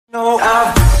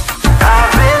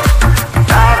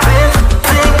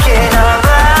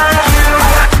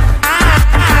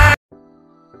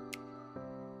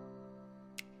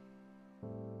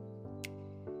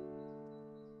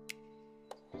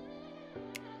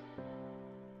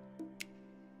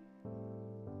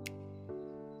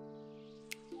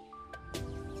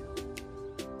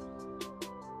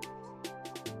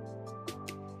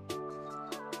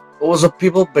What's up,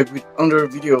 people? Back with another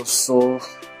video. So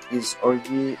it's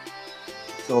already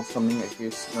 12 something, I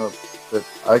guess. That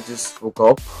I just woke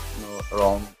up,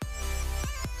 around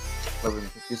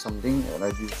 11:50 something, and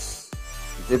I just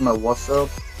did my wash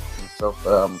up and stuff.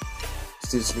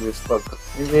 Still sleepy as fuck.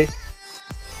 Anyway,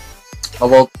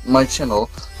 about my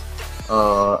channel,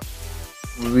 uh,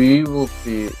 we will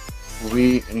be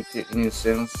in a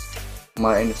sense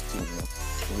my NFT.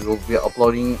 We will be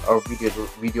uploading our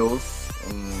videos.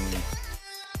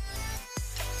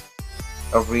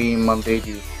 Every Monday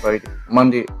to Friday,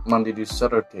 Monday to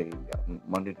Saturday,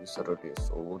 Monday to Saturday.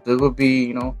 So there will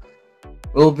be,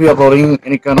 we'll be uploading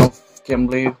any kind of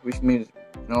gameplay, which means,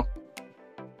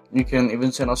 you can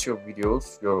even send us your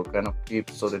videos, your kind of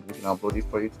tips, so that we can upload it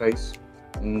for you guys.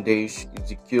 Dash,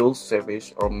 Ezekiel,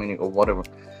 Savage, or Mini, or whatever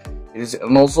it is.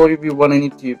 And also, if you want any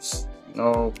tips,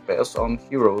 based on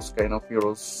kind of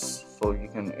heroes, so you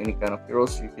can any kind of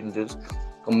heroes, you can just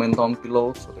comment down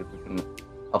below so that we can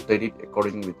update it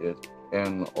according with it.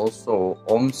 And also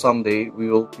on Sunday we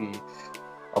will be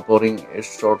uploading a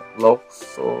short vlog.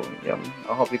 So yeah,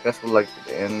 I hope you guys will like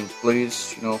it. And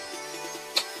please,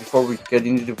 before we get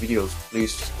into the videos,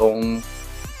 please don't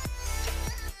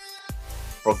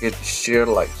forget to share,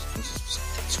 like, and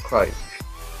subscribe.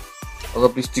 Also,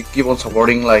 please to keep on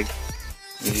supporting like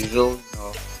usual.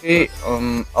 Okay,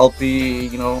 I'll be,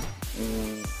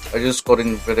 I just got an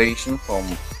invitation from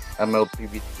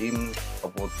MLPB team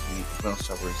about the advanced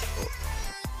servers.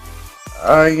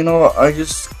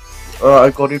 So, I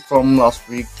got it from last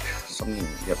week, something,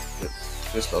 yep,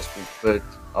 just last week, but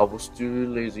I was too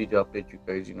lazy to update you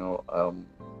guys,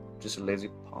 just a lazy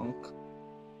punk.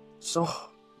 So,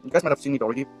 you guys might have seen it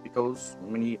already because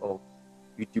many of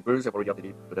YouTubers have already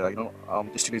updated it, but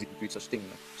I'm just too lazy to do such thing.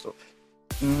 So,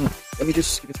 let me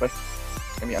just give it a try.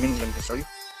 Let me just show you.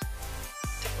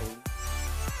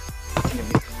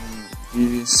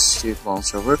 This is one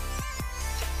server.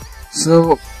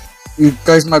 So you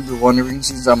guys might be wondering,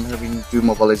 since I'm having two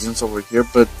Mobile Legends over here,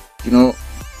 but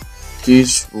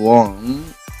this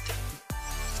one,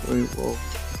 sorry, well,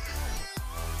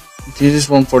 this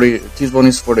one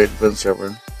is for the advanced server.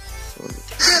 So, the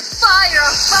fire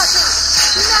of battle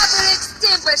never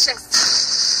extinguishes.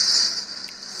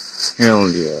 Hell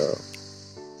yeah!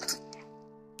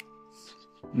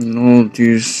 No,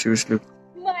 this seriously.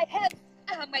 My heads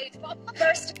are made from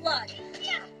first blood.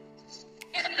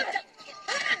 Enemy double kill.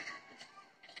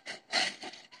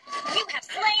 You have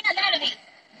slain an enemy.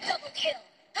 Double kill.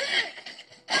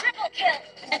 Triple kill.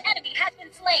 An enemy has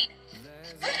been slain.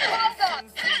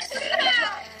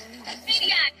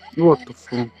 Maniac. What the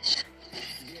fuck?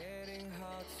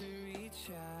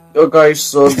 Yo guys,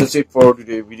 so that's it for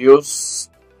today's videos.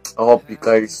 I hope you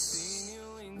guys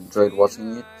enjoyed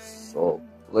watching it. So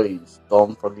please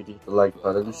don't forget to hit the like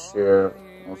button, share,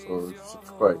 and also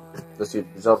subscribe. That's it.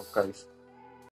 Peace out, guys.